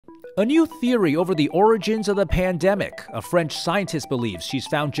A new theory over the origins of the pandemic. A French scientist believes she's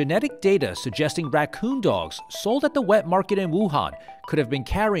found genetic data suggesting raccoon dogs sold at the wet market in Wuhan could have been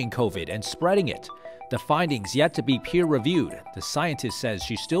carrying COVID and spreading it. The findings yet to be peer-reviewed. The scientist says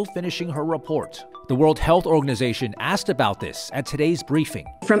she's still finishing her report. The World Health Organization asked about this at today's briefing.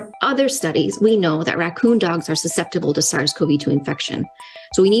 From other studies, we know that raccoon dogs are susceptible to SARS-CoV-2 infection.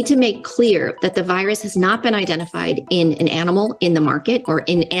 So we need to make clear that the virus has not been identified in an animal in the market or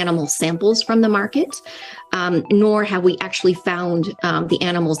in animal samples from the market, nor have we actually found the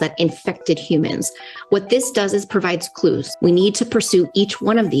animals that infected humans. What this does is provides clues. We need to pursue each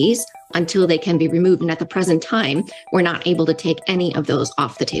one of these until they can be removed. And at the present time, we're not able to take any of those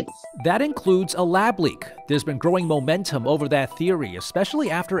off the table. That includes a lab leak. There's been growing momentum over that theory,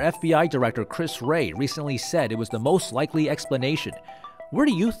 especially after FBI Director Chris Wray recently said it was the most likely explanation. Where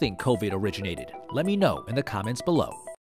do you think COVID originated? Let me know in the comments below.